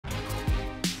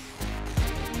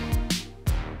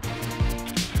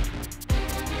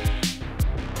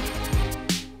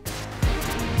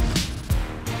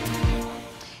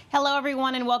Hello,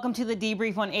 everyone, and welcome to the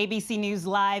Debrief on ABC News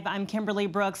Live. I'm Kimberly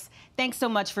Brooks. Thanks so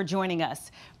much for joining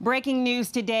us. Breaking news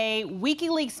today,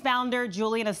 WikiLeaks founder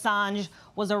Julian Assange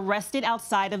was arrested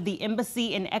outside of the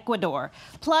embassy in Ecuador.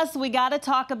 Plus, we got to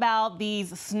talk about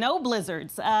these snow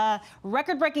blizzards,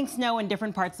 record-breaking snow in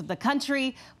different parts of the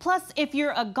country. Plus, if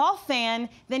you're a golf fan,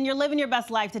 then you're living your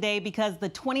best life today because the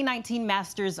 2019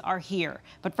 Masters are here.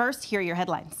 But first, here are your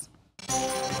headlines.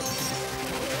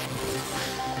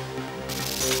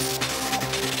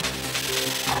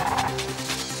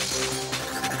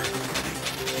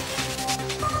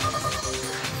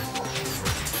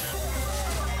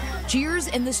 Cheers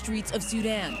in the streets of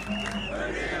Sudan.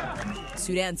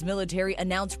 Sudan's military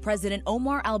announced President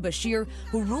Omar al-Bashir,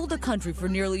 who ruled the country for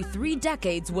nearly 3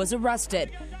 decades, was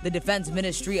arrested. The defense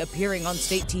ministry appearing on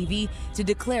state TV to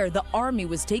declare the army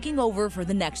was taking over for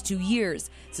the next 2 years,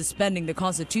 suspending the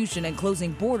constitution and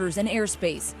closing borders and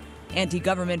airspace.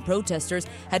 Anti-government protesters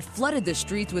had flooded the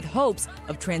streets with hopes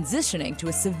of transitioning to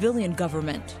a civilian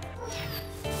government.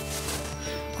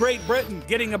 Great Britain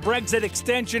getting a Brexit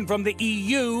extension from the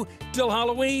EU till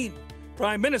Halloween.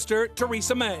 Prime Minister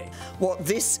Theresa May. What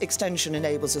this extension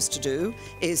enables us to do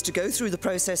is to go through the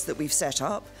process that we've set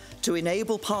up, to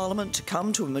enable Parliament to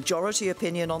come to a majority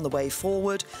opinion on the way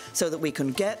forward so that we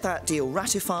can get that deal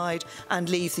ratified and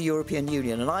leave the European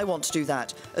Union. And I want to do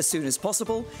that as soon as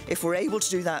possible. If we're able to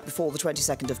do that before the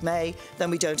 22nd of May, then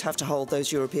we don't have to hold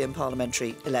those European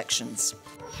parliamentary elections.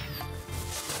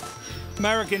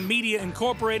 American Media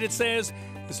Incorporated says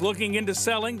it's looking into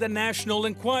selling the National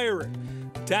Enquirer.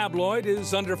 The tabloid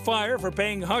is under fire for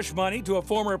paying hush money to a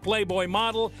former Playboy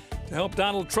model to help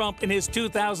Donald Trump in his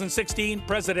 2016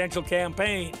 presidential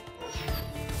campaign.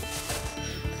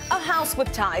 A house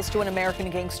with ties to an American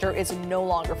gangster is no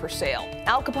longer for sale.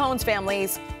 Al Capone's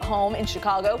family's home in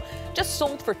Chicago just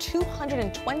sold for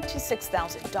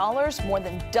 $226,000, more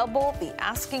than double the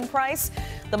asking price.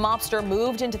 The mobster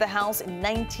moved into the house in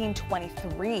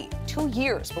 1923, 2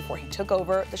 years before he took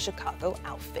over the Chicago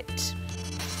outfit.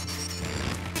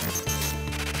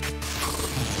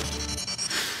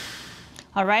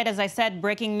 All right, as I said,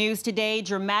 breaking news today,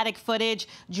 dramatic footage.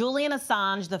 Julian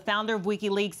Assange, the founder of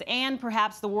WikiLeaks and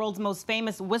perhaps the world's most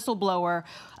famous whistleblower,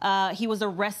 he was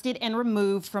arrested and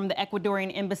removed from the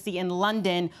Ecuadorian embassy in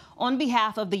London on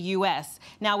behalf of the U.S.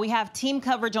 Now, we have team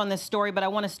coverage on this story, but I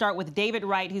want to start with David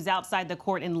Wright, who's outside the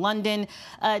court in London.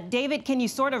 David, can you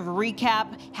sort of recap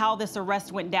how this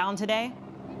arrest went down today?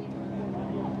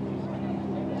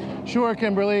 Sure,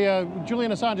 Kimberly.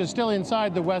 Julian Assange is still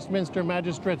inside the Westminster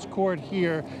Magistrates Court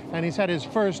here, and he's had his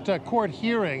first court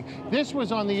hearing. This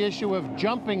was on the issue of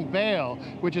jumping bail,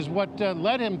 which is what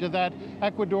led him to that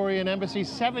Ecuadorian embassy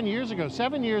 7 years ago.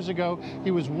 7 years ago, he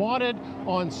was wanted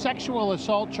on sexual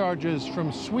assault charges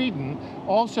from Sweden,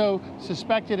 also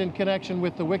suspected in connection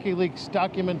with the WikiLeaks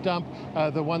document dump,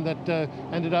 the one that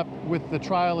ended up with the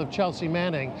trial of Chelsea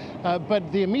Manning.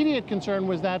 But the immediate concern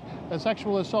was that a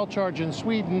sexual assault charge in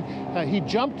Sweden. He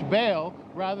jumped bail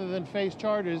rather than face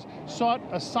charges, sought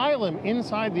asylum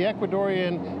inside the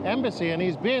Ecuadorian embassy, and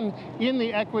he's been in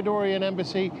the Ecuadorian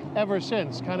embassy ever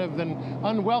since, kind of an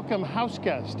unwelcome house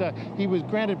guest. He was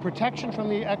granted protection from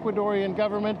the Ecuadorian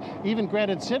government, even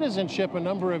granted citizenship a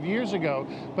number of years ago,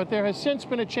 but there has since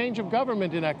been a change of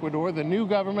government in Ecuador. The new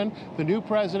government, the new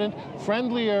president,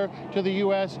 friendlier to the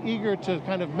U.S., eager to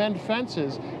kind of mend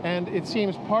fences, and it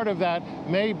seems part of that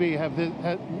maybe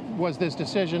was this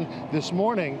decision this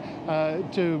morning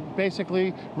to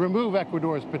basically remove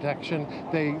Ecuador's protection.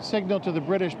 They signaled to the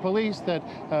British police that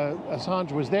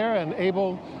Assange was there and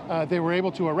they were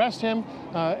able to arrest him,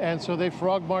 and so they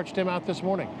frog marched him out this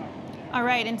morning. All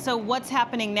right, and so what's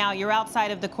happening now? You're outside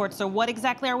of the court, so what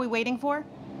exactly are we waiting for?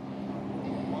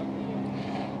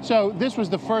 So this was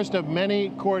the first of many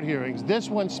court hearings.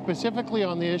 This one specifically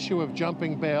on the issue of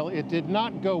jumping bail. It did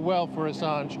not go well for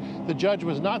Assange. The judge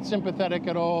was not sympathetic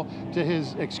at all to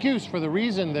his excuse for the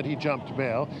reason that he jumped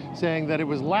bail, saying that it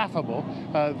was laughable.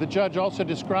 The judge also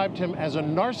described him as a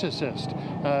narcissist.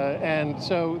 And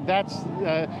so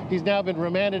he's now been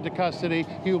remanded to custody.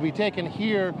 He will be taken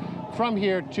from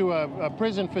here to a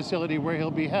prison facility where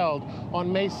he'll be held.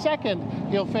 On May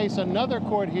 2nd, he'll face another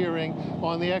court hearing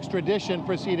on the extradition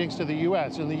proceedings to the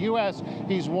U.S. In the U.S.,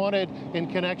 he's wanted in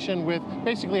connection with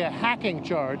basically a hacking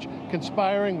charge,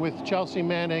 conspiring with Chelsea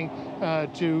Manning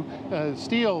to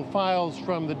steal files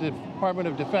from the Department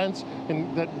of Defense,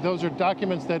 and those are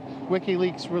documents that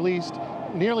WikiLeaks released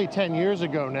nearly 10 years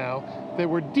ago now that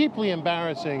were deeply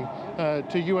embarrassing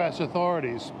to U.S.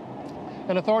 authorities.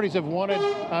 and authorities have wanted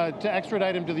to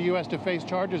extradite him to the U.S. to face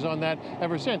charges on that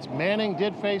ever since. Manning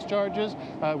did face charges,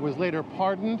 was later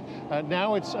pardoned.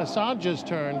 Now it's Assange's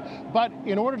turn, but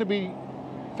in order to be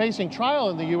facing trial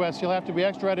in the U.S., he'll have to be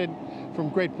extradited from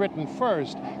Great Britain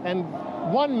first. And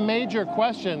one major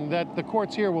question that the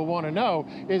courts here will want to know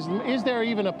is there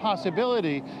even a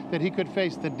possibility that he could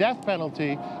face the death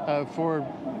penalty for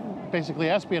basically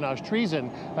espionage, treason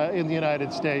in the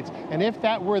United States? And if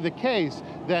that were the case,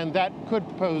 then that could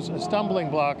pose a stumbling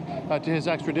block to his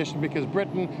extradition, because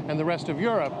Britain and the rest of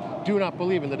Europe do not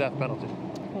believe in the death penalty.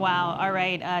 Wow. All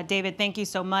right, David, thank you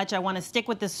so much. I want to stick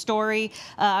with this story.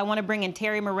 I want to bring in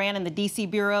Terry Moran in the D.C.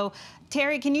 Bureau.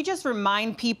 Terry, can you just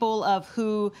remind people of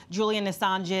who Julian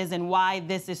Assange is and why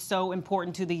this is so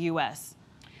important to the U.S.?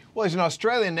 Well, he's an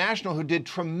Australian national who did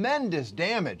tremendous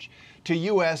damage to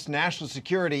U.S. national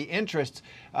security interests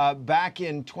back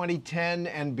in 2010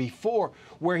 and before,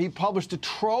 where he published a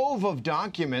trove of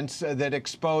documents that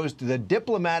exposed the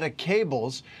diplomatic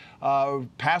cables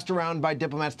passed around by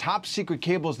diplomats, top secret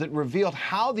cables that revealed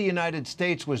how the United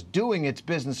States was doing its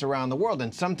business around the world.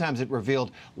 And sometimes it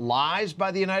revealed lies by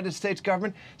the United States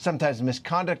government, sometimes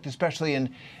misconduct, especially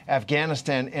in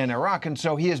Afghanistan and Iraq. And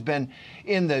so he has been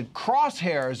in the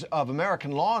crosshairs of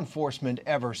American law enforcement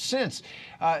ever since.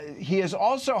 He has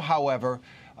also, however,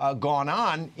 gone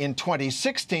on in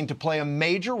 2016 to play a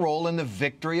major role in the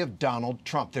victory of Donald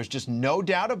Trump. There's just no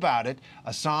doubt about it.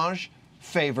 Assange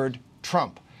favored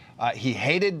Trump. He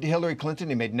hated Hillary Clinton.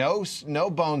 He made no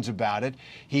bones about it.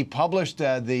 He published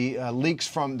the leaks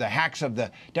from the hacks of the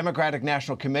Democratic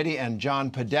National Committee and John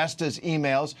Podesta's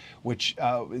emails, which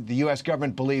the U.S.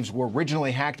 government believes were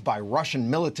originally hacked by Russian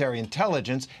military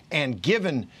intelligence and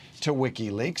given to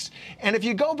WikiLeaks. And if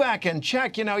you go back and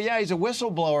check, you know, yeah, he's a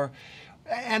whistleblower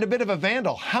and a bit of a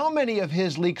vandal. How many of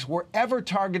his leaks were ever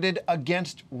targeted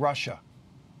against Russia?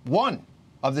 One.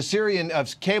 Of the Syrian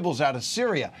cables out of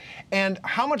Syria. And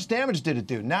how much damage did it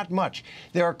do? Not much.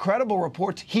 There are credible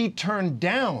reports he turned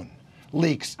down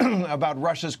leaks about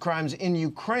Russia's crimes in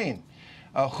Ukraine.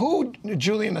 Who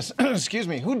Julian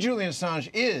Assange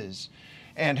is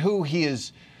and who he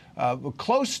is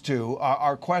close to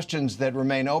are questions that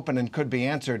remain open and could be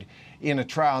answered in a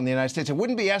trial in the United States. It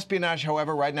wouldn't be espionage,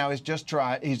 however. Right now he's just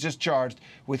charged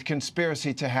with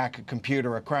conspiracy to hack a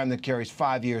computer, a crime that carries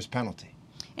 5 years penalty.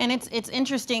 And it's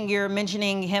interesting you're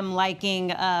mentioning him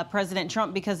liking President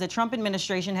Trump, because the Trump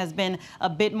administration has been a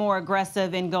bit more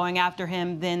aggressive in going after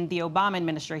him than the Obama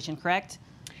administration, correct?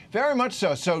 Very much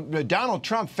so. So Donald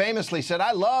Trump famously said,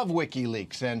 "I love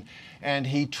WikiLeaks," and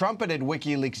he trumpeted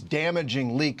WikiLeaks'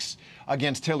 damaging leaks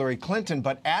against Hillary Clinton.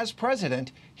 But as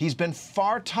president, he's been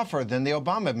far tougher than the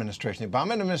Obama administration. The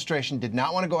Obama administration did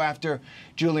not want to go after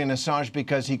Julian Assange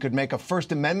because he could make a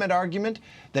First Amendment argument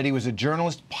that he was a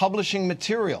journalist publishing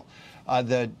material.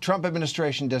 The Trump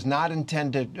administration does not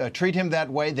intend to treat him that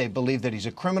way. They believe that he's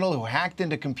a criminal who hacked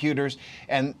into computers,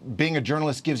 and being a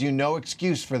journalist gives you no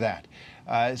excuse for that.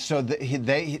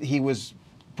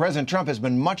 President Trump has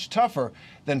been much tougher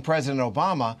than President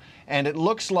Obama, and it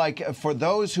looks like for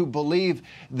those who believe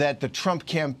that the Trump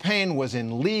campaign was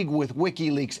in league with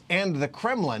WikiLeaks and the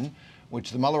Kremlin,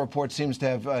 which the Mueller report seems to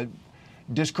have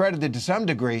discredited to some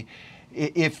degree,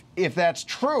 if that's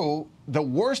true, the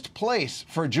worst place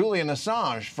for Julian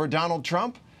Assange, for Donald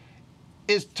Trump,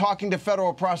 is talking to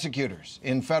federal prosecutors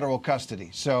in federal custody.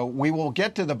 So we will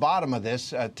get to the bottom of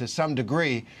this to some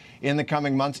degree in the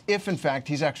coming months, if in fact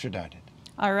he's extradited.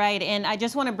 All right, and I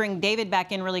just want to bring David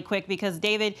back in really quick, because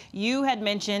David, you had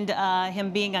mentioned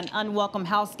him being an unwelcome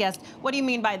house guest. What do you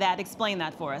mean by that? Explain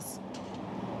that for us.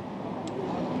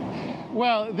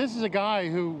 Well, this is a guy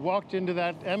who walked into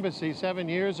that embassy 7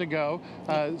 years ago,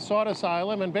 sought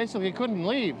asylum, and basically couldn't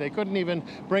leave. They couldn't even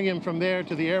bring him from there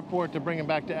to the airport to bring him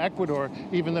back to Ecuador,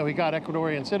 even though he got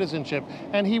Ecuadorian citizenship.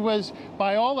 And he was,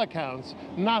 by all accounts,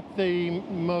 not the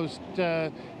most,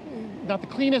 not the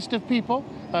cleanest of people.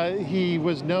 He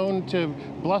was known to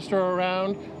bluster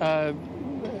around,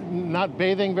 not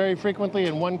bathing very frequently.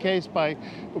 In one case, by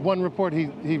one report,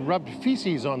 he rubbed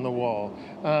feces on the wall.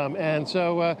 And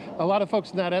so a lot of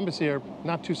folks in that embassy are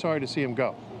not too sorry to see him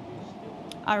go.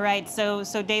 All right, so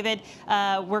David,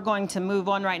 we're going to move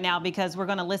on right now, because we're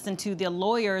going to listen to the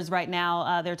lawyers right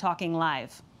now. They're talking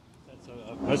live.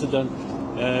 President,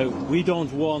 we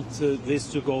don't want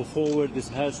this to go forward. This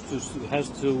has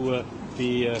to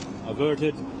be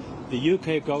averted. The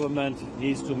UK government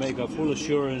needs to make a full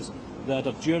assurance that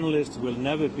a journalist will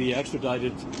never be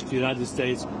extradited to the United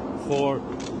States for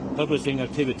publishing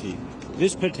activity.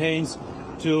 This pertains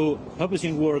to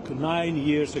publishing work 9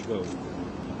 years ago,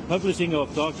 publishing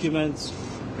of documents,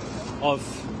 of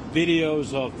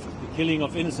videos, of killing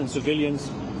of innocent civilians,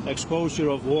 exposure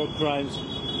of war crimes.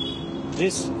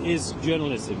 This is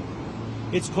journalism.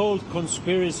 It's called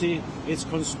conspiracy. It's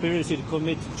conspiracy to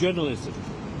commit journalism.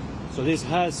 So this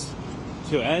has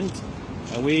to end,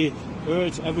 and we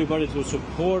urge everybody to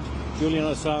support Julian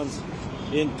Assange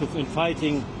in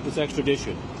fighting this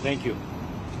extradition. Thank you.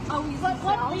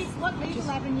 What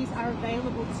legal avenues are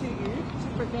available to you to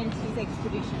prevent his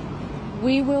extradition?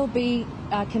 We will be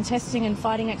contesting and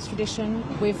fighting extradition.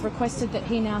 We've requested that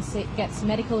he now gets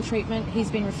medical treatment. He's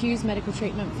been refused medical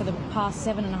treatment for the past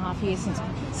 7.5 years,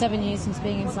 7 years since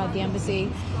being inside the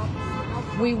embassy.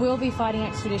 We will be fighting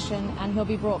extradition, and he'll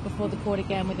be brought before the court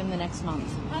again within the next month.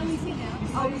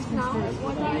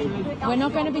 We're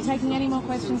not going to be taking any more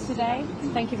questions today.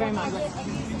 Thank you very much.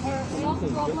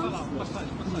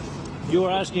 You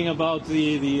are asking about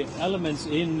the elements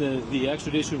in the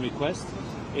extradition request.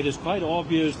 It is quite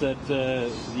obvious that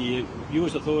the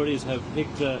U.S. authorities have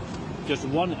picked just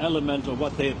one element of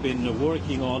what they have been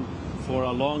working on for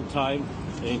a long time,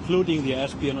 including the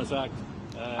Espionage Act.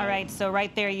 All right, so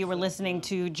right there you were listening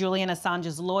to Julian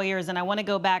Assange's lawyers, and I want to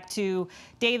go back to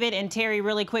David and Terry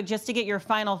really quick just to get your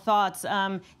final thoughts.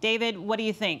 David, what do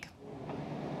you think?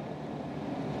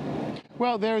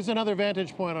 Well, there's another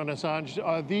vantage point on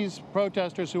Assange. These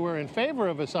protesters who were in favor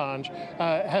of Assange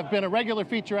have been a regular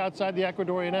feature outside the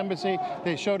Ecuadorian embassy.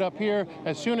 They showed up here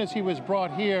as soon as he was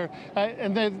brought here.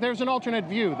 And there's an alternate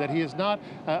view that he is not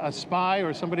a spy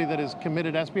or somebody that has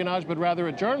committed espionage, but rather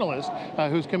a journalist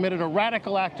who's committed a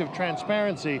radical act of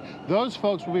transparency. Those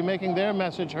folks will be making their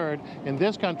message heard in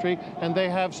this country, and they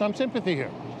have some sympathy here.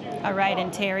 All right,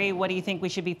 and Terry, what do you think we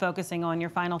should be focusing on?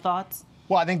 Your final thoughts?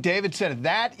 Well, I think David said it.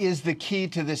 That is the key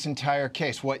to this entire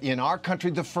case. What in our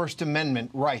country, the First Amendment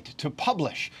right to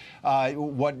publish.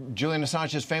 What Julian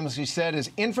Assange has famously said is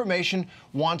information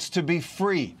wants to be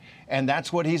free. And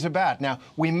that's what he's about. Now,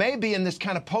 we may be in this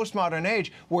kind of postmodern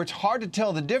age where it's hard to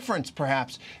tell the difference,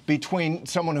 perhaps, between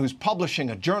someone who's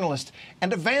publishing, a journalist,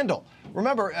 and a vandal.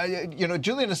 Remember,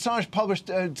 Julian Assange published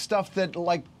stuff that,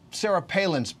 like Sarah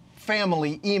Palin's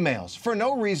family emails, for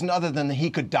no reason other than that he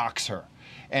could dox her.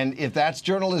 And if that's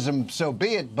journalism, so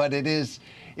be it. But it is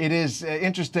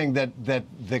interesting that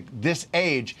this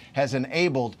age has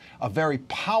enabled a very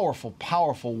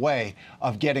powerful way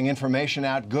of getting information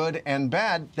out, good and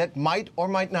bad, that might or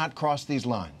might not cross these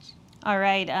lines. All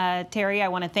right, Terry, I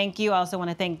want to thank you. I also want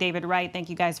to thank David Wright. Thank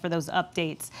you guys for those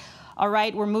updates. All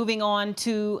right, we're moving on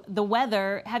to the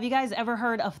weather. Have you guys ever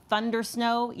heard of thunder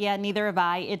snow? Yeah, neither have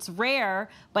I. It's rare,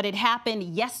 but it happened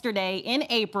yesterday in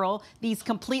April. These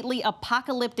completely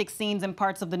apocalyptic scenes in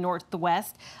parts of the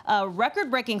Northwest.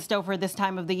 Record-breaking snow for this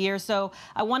time of the year. So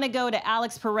I want to go to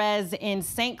Alex Perez in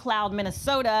St. Cloud,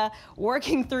 Minnesota,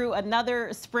 working through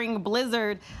another spring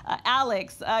blizzard.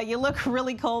 Alex, you look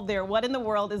really cold there. What in the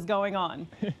world is going on?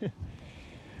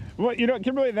 Well,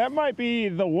 Kimberly, that might be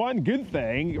the one good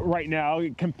thing right now.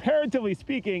 Comparatively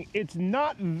speaking, it's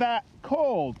not that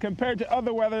cold compared to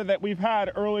other weather that we've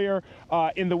had earlier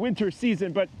in the winter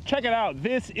season. But check it out.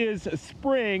 This is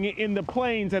spring in the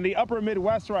plains and the upper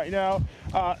Midwest right now.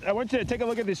 I want you to take a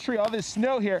look at this tree. All this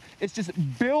snow here, it's just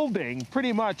building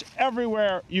pretty much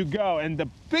everywhere you go. And the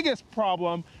biggest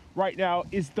problem right now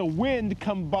is the wind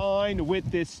combined with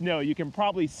this snow. You can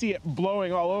probably see it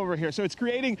blowing all over here. So it's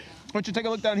creating, I want you to take a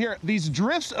look down here, these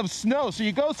drifts of snow. So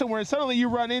you go somewhere and suddenly you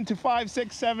run into 5,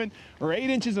 6, 7, or 8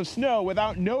 inches of snow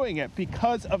without knowing it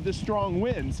because of the strong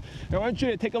winds. Now I want you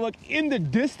to take a look in the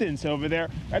distance over there.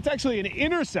 That's actually an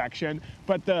intersection,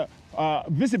 but the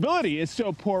visibility is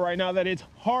so poor right now that it's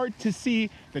hard to see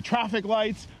the traffic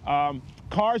lights.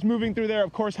 Cars moving through there,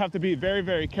 of course, have to be very,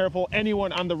 very careful.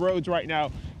 Anyone on the roads right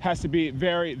now has to be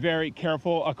very, very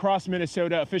careful. Across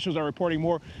Minnesota, officials are reporting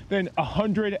more than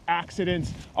 100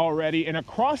 accidents already. And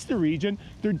across the region,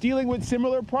 they're dealing with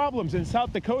similar problems. In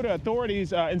South Dakota,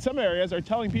 authorities in some areas are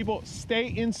telling people stay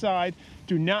inside,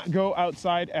 do not go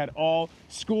outside at all.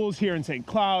 Schools here in St.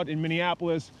 Cloud, in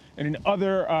Minneapolis, and in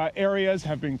other areas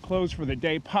have been closed for the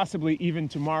day, possibly even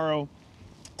tomorrow.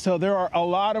 So there are a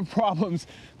lot of problems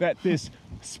that this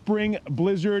spring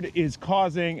blizzard is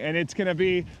causing, and it's going to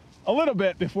be a little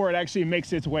bit before it actually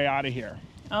makes its way out of here.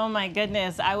 Oh my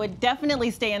goodness, I would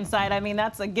definitely stay inside. I mean,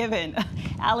 that's a given.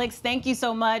 Alex, thank you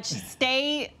so much.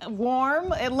 Stay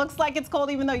warm. It looks like it's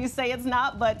cold even though you say it's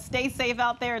not, but stay safe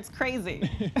out there. It's crazy.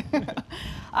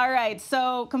 All right,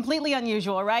 so completely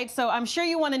unusual, right? So I'm sure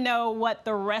you want to know what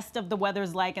the rest of the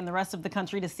weather's like in the rest of the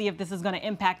country to see if this is going to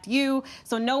impact you.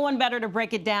 So no one better to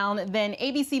break it down than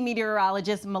ABC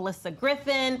meteorologist Melissa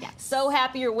Griffin. Yes. So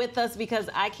happy you're with us because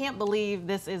I can't believe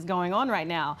this is going on right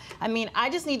now. I mean, I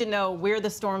just need to know where the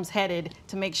storm's headed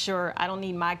to make sure I don't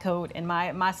need my coat and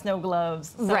my snow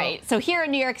gloves. So. Right. So here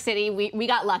in New York City, we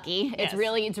got lucky. Yes.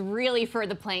 It's really for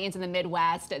the plains and the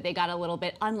Midwest. They got a little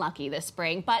bit unlucky this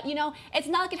spring, but you know, it's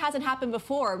not like it hasn't happened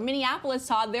before. Minneapolis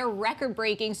saw their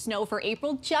record-breaking snow for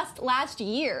April just last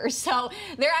year. So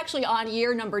they're actually on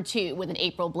year number 2 with an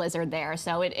April blizzard there.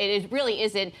 So it really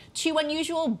isn't too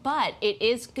unusual, but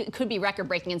it could be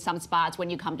record-breaking in some spots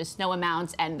when you come to snow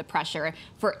amounts and the pressure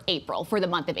for April, for the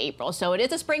month of April. So it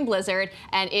is a spring blizzard,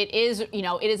 and it is, you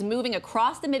know, it is moving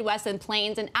across the Midwest and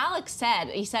plains. And Alex said,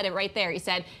 he said it right there. He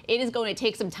said it is going to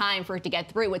take some time for it to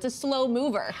get through. It's a slow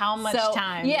mover. How much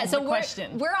time? Yeah, is so the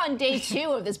question. We're on day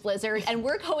 2 of this blizzard, and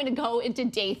we're going to go into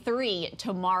day 3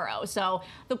 tomorrow. So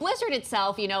the blizzard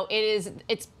itself, you know,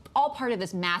 it's all part of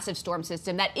this massive storm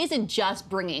system that isn't just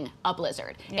bringing a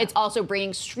blizzard. Yeah. It's also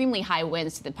bringing extremely high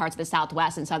winds to the parts of the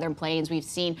Southwest and Southern Plains. We've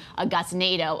seen a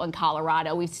gustnado in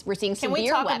Colorado. We're seeing severe weather. Can we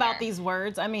talk about these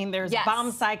words? I mean, there's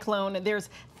bomb cyclone, there's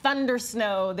thunder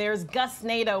snow, there's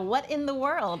gustnado. What in the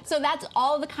world? So that's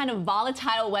all the kind of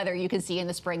volatile weather you can see in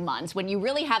the spring months. When you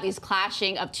really have these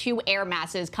clashing of 2 air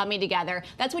masses coming together,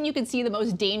 that's when you can see the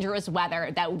most dangerous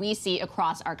weather that we see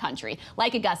across our country,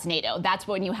 like a gustnado. That's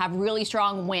when you have really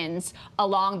strong winds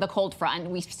along the cold front.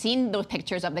 We've seen those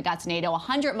pictures of the gustnado,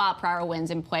 100-mile-per-hour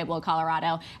winds in Pueblo,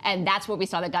 Colorado, and that's where we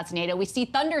saw the gustnado. We see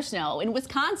thunder snow in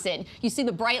Wisconsin. You see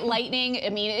the bright lightning. I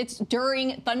mean, it's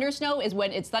during thunder snow is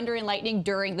when it's thunder and lightning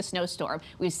during the snowstorm.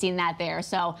 We've seen that there.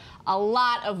 So a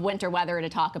lot of winter weather to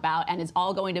talk about, and it's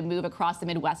all going to move across the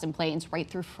Midwest and plains right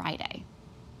through Friday.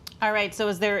 All right, so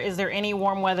is there any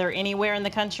warm weather anywhere in the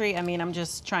country? I mean, I'm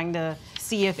just trying to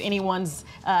see if anyone's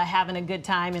having a good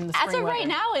time in the spring weather. As of right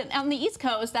now, on the East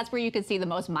Coast, that's where you can see the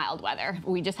most mild weather.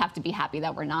 We just have to be happy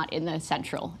that we're not in the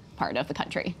central part of the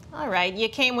country. All right, you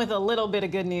came with a little bit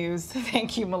of good news.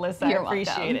 Thank you, Melissa. You're I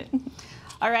appreciate welcome. it.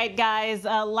 All right, guys,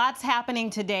 lots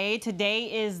happening today. Today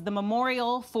is the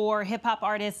memorial for hip-hop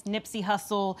artist Nipsey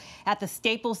Hussle at the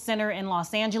Staples Center in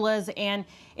Los Angeles, and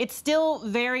it's still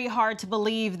very hard to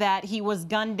believe that he was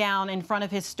gunned down in front of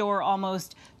his store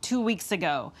almost 2 weeks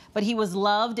ago. But he was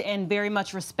loved and very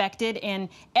much respected, and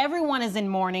everyone is in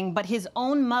mourning, but his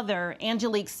own mother,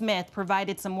 Angelique Smith,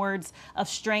 provided some words of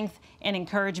strength and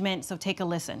encouragement, so take a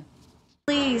listen.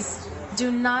 Please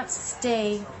do not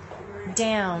stay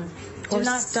down. Do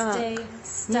not stay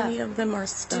stuck. Many of them are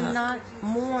stuck. Do not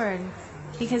mourn,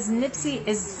 because Nipsey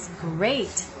is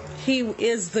great. He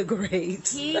is the great.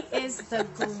 He is the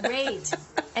great.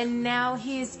 And now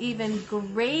he is even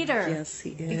greater. Yes, he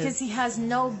is. Because he has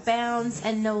no bounds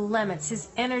and no limits. His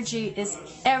energy is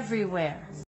everywhere.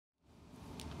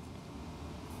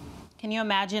 Can you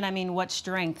imagine? I mean, what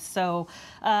strength. So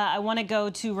I want to go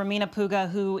to Romina Puga,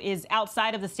 who is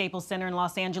outside of the Staples Center in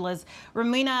Los Angeles.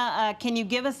 Romina, can you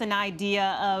give us an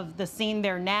idea of the scene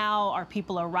there now? Are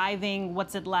people arriving?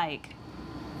 What's it like?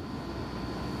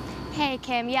 Hey,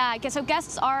 Kim. Yeah, so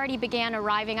guests already began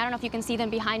arriving. I don't know if you can see them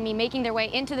behind me, making their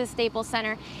way into the Staples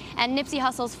Center. And Nipsey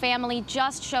Hussle's family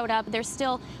just showed up. They're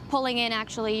still pulling in,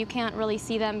 actually. You can't really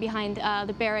see them behind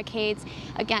the barricades.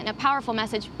 Again, a powerful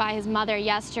message by his mother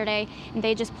yesterday, and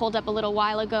they just pulled up a little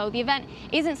while ago. The event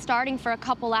isn't starting for a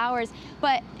couple hours,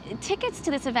 but tickets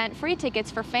to this event, free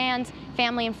tickets for fans,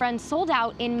 family, and friends, sold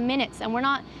out in minutes. And we're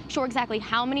not sure exactly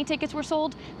how many tickets were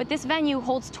sold, but this venue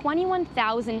holds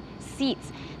 21,000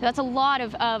 seats. That's a lot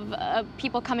of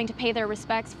people coming to pay their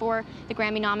respects for the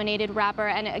Grammy-nominated rapper.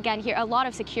 And again, here, a lot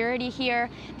of security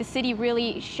here. The city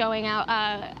really showing out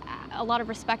a lot of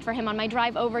respect for him. On my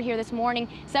drive over here this morning,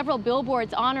 several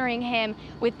billboards honoring him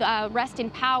with rest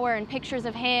in power and pictures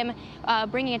of him,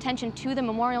 bringing attention to the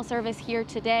memorial service here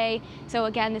today. So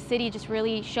again, the city just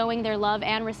really showing their love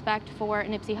and respect for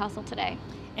Nipsey Hussle today.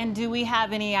 And do we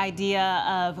have any idea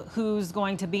of who's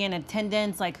going to be in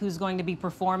attendance, like who's going to be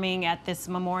performing at this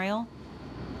memorial?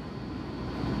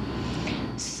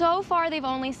 So far, they've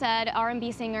only said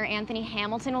R&B singer Anthony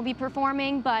Hamilton will be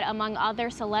performing, but among other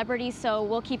celebrities, so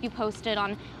we'll keep you posted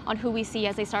on who we see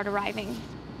as they start arriving.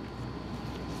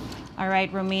 All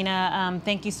right, Romina,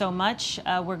 thank you so much.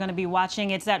 We're going to be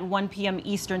watching. It's at 1 p.m.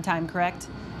 Eastern time, correct?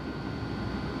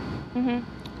 Mm-hmm.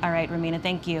 All right, Romina,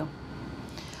 thank you.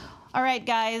 All right,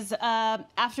 guys,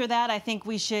 after that, I think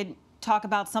we should talk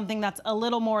about something that's a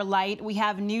little more light. We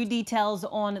have new details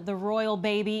on the royal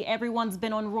baby. Everyone's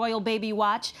been on royal baby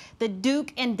watch. The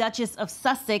Duke and Duchess of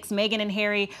Sussex, Meghan and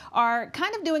Harry, are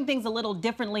kind of doing things a little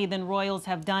differently than royals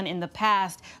have done in the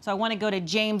past. So I want to go to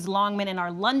James Longman in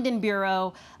our London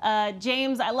bureau.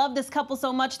 James, I love this couple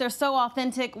so much. They're so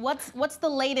authentic. What's the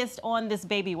latest on this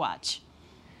baby watch?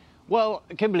 Well,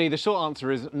 Kimberly, the short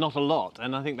answer is not a lot,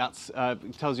 and I think that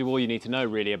tells you all you need to know,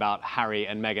 really, about Harry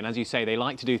and Meghan. As you say, they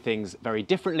like to do things very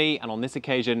differently, and on this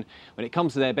occasion, when it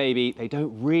comes to their baby, they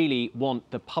don't really want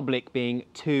the public being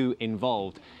too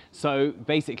involved. So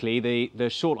basically, the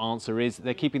short answer is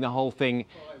they're keeping the whole thing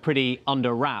pretty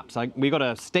under wraps. We got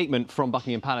a statement from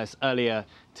Buckingham Palace earlier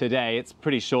today. It's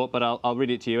pretty short, but I'll read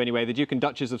it to you anyway. The Duke and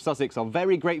Duchess of Sussex are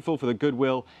very grateful for the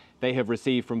goodwill they have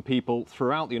received from people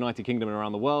throughout the United Kingdom and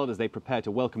around the world as they prepare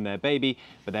to welcome their baby,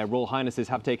 but their Royal Highnesses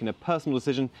have taken a personal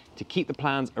decision to keep the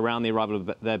plans around the arrival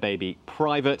of their baby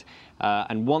private.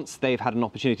 And once they've had an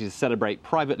opportunity to celebrate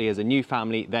privately as a new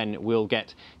family, then we'll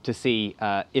get to see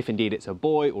if indeed it's a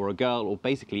boy or a girl, or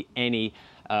basically any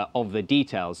of the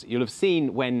details. You'll have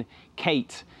seen when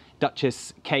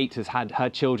Duchess Kate has had her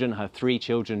children, her 3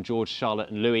 children, George,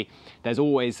 Charlotte and Louis. There's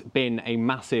always been a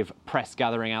massive press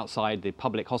gathering outside the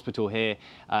public hospital here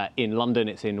in London.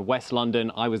 It's in West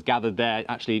London. I was gathered there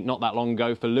actually not that long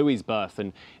ago for Louis's birth,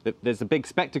 and there's a big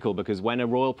spectacle because when a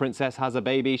royal princess has a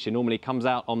baby, she normally comes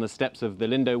out on the steps of the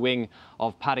Lindo wing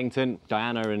of Paddington.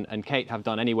 Diana and Kate have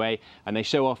done anyway, and they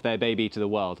show off their baby to the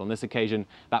world. On this occasion,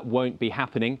 that won't be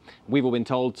happening. We've all been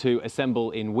told to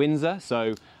assemble in Windsor,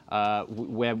 so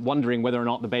we're wondering whether or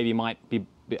not the baby might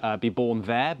be born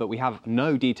there, but we have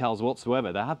no details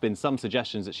whatsoever. There have been some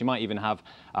suggestions that she might even have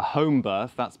a home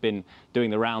birth. That's been doing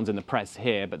the rounds in the press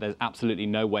here, but there's absolutely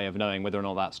no way of knowing whether or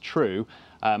not that's true.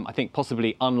 I think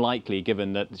possibly unlikely,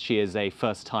 given that she is a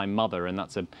first-time mother, and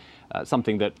that's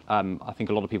something that I think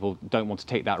a lot of people don't want to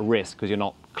take that risk because you're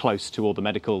not close to all the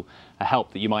medical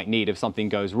help that you might need if something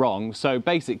goes wrong. So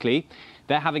basically,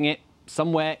 they're having it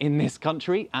somewhere in this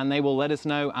country, and they will let us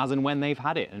know as and when they've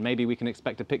had it, and maybe we can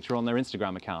expect a picture on their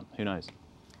Instagram account. Who knows?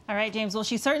 All right, James. Well,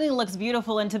 she certainly looks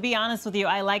beautiful, and to be honest with you,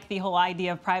 I like the whole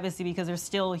idea of privacy because they're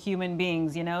still human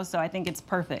beings, you know, so I think it's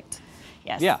perfect.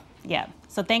 Yes. Yeah.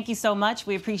 So thank you so much.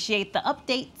 We appreciate the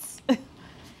updates.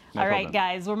 No All right, problem.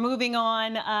 guys, we're moving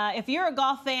on. If you're a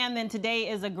golf fan, then today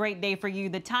is a great day for you.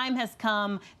 The time has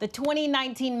come. The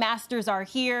 2019 Masters are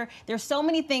here. There's so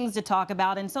many things to talk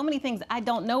about and so many things I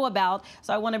don't know about.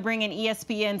 So I want to bring in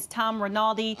ESPN's Tom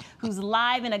Rinaldi, who's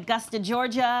live in Augusta,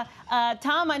 Georgia.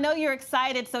 Tom, I know you're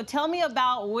excited, so tell me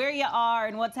about where you are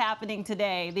and what's happening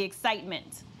today, the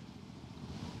excitement.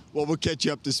 Well, we'll catch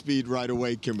you up to speed right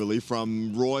away, Kimberly,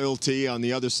 from royalty on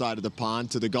the other side of the pond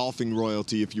to the golfing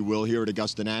royalty, if you will, here at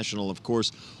Augusta National. Of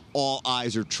course, all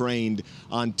eyes are trained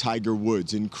on Tiger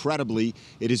Woods. Incredibly,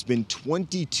 it has been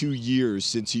 22 years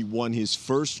since he won his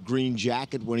first green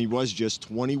jacket when he was just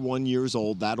 21 years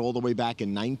old, that all the way back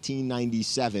in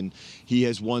 1997. He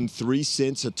has won 3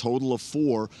 since, a total of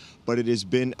 4, but it has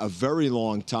been a very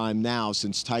long time now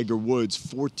since Tiger Woods,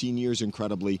 14 years,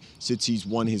 incredibly, since he's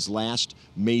won his last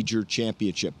major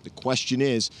championship. The question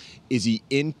is he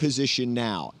in position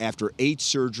now, after 8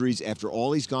 surgeries, after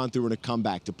all he's gone through in a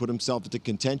comeback, to put himself into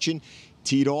contention?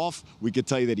 Teed off, we could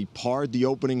tell you that he parred the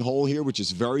opening hole here, which is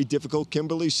very difficult,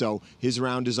 Kimberly, so his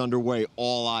round is underway.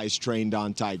 All eyes trained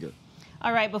on Tiger.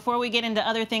 All right, before we get into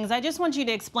other things, I just want you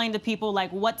to explain to people, like,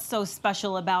 what's so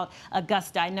special about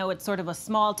Augusta. I know it's sort of a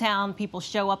small town. People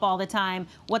show up all the time.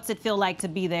 What's it feel like to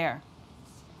be there?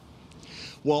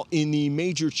 Well, in the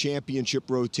major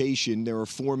championship rotation, there are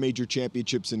 4 major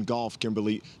championships in golf,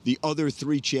 Kimberly. The other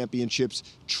 3 championships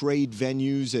trade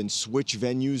venues and switch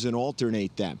venues and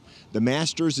alternate them. The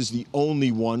Masters is the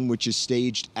only one which is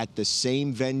staged at the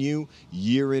same venue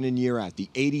year in and year out, the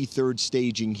 83rd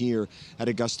staging here at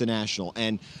Augusta National.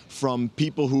 And from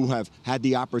people who have had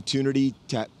the opportunity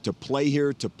to play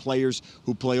here to players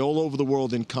who play all over the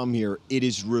world and come here, it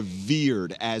is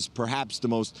revered as perhaps the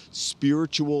most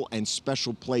spiritual and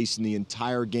special place in the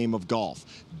entire game of golf.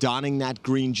 Donning that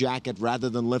green jacket rather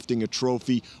than lifting a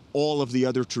trophy, all of the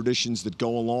other traditions that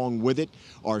go along with it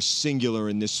are singular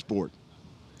in this sport.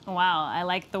 Wow, I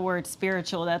like the word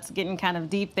spiritual. That's getting kind of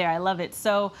deep there. I love it.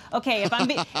 So, okay, if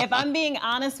I'm being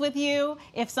honest with you,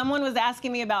 if someone was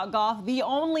asking me about golf, the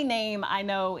only name I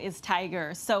know is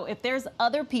Tiger. So if there's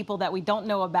other people that we don't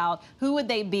know about, who would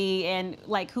they be, and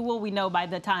like who will we know by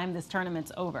the time this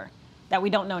tournament's over that we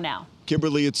don't know now?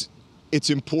 Kimberly, It's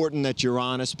important that you're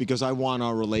honest because I want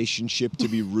our relationship to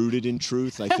be rooted in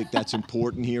truth. I think that's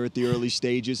important here at the early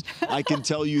stages. I can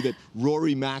tell you that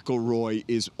Rory McIlroy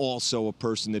is also a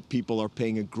person that people are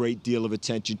paying a great deal of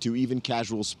attention to, even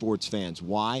casual sports fans.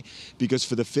 Why? Because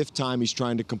for the 5th time, he's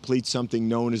trying to complete something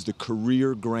known as the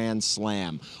career Grand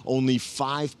Slam. Only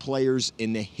 5 players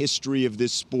in the history of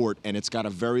this sport, and it's got a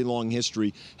very long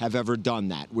history, have ever done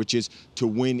that, which is to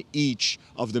win each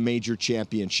of the major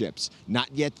championships. Not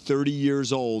yet 30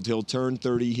 years old. He'll turn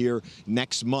 30 here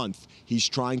next month. He's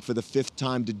trying for the 5th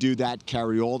time to do that,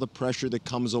 carry all the pressure that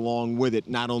comes along with it,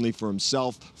 not only for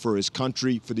himself, for his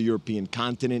country, for the European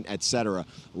continent, etc.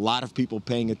 A lot of people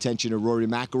paying attention to Rory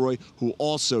McIlroy, who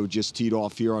also just teed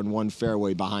off here on one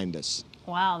fairway behind us.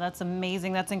 Wow, that's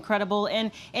amazing. That's incredible.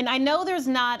 And I know there's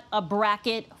not a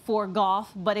bracket for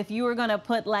golf, but if you were going to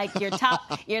put like your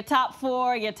top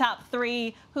 4, your top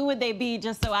 3, who would they be,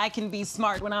 just so I can be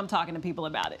smart when I'm talking to people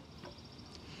about it?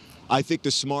 I think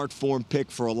the smart form pick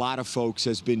for a lot of folks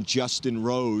has been Justin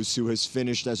Rose, who has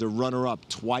finished as a runner-up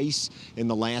twice in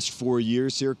the last 4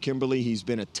 years here, Kimberly. He's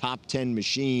been a top 10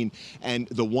 machine, and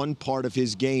the one part of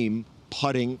his game,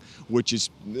 putting, which is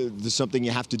something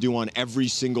you have to do on every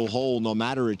single hole, no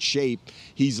matter its shape,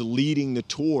 he's leading the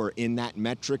tour in that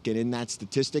metric and in that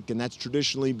statistic, and that's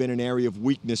traditionally been an area of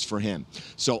weakness for him.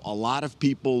 So a lot of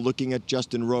people looking at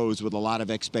Justin Rose with a lot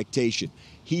of expectation.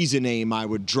 He's a name I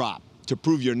would drop to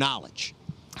prove your knowledge.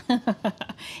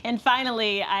 And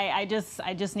finally, I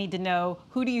just need to know,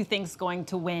 who do you think's going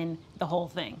to win the whole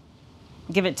thing?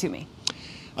 Give it to me.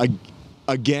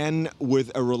 Again,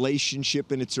 with a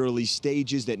relationship in its early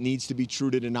stages that needs to be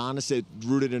rooted in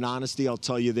honesty, I'll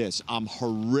tell you this. I'm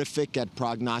horrific at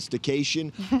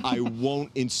prognostication. I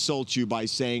won't insult you by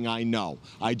saying I know.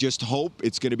 I just hope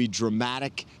it's going to be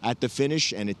dramatic at the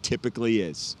finish, and it typically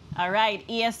is. All right,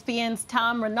 ESPN's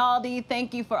Tom Rinaldi,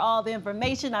 thank you for all the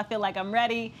information. I feel like I'm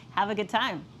ready. Have a good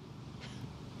time.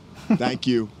 Thank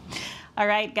you. All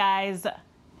right, guys.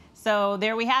 So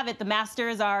there we have it. The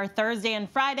Masters are Thursday and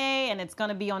Friday, and it's going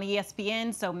to be on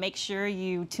ESPN, so make sure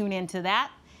you tune into that.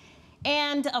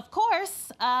 And, of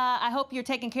course, I hope you're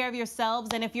taking care of yourselves,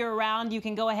 and if you're around, you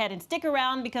can go ahead and stick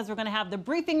around because we're going to have the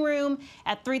briefing room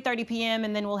at 3:30 p.m.,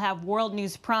 and then we'll have World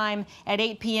News Prime at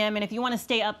 8 p.m. And if you want to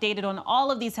stay updated on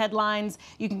all of these headlines,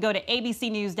 you can go to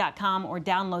abcnews.com or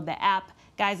download the app.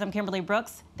 Guys, I'm Kimberly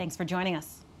Brooks. Thanks for joining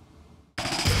us.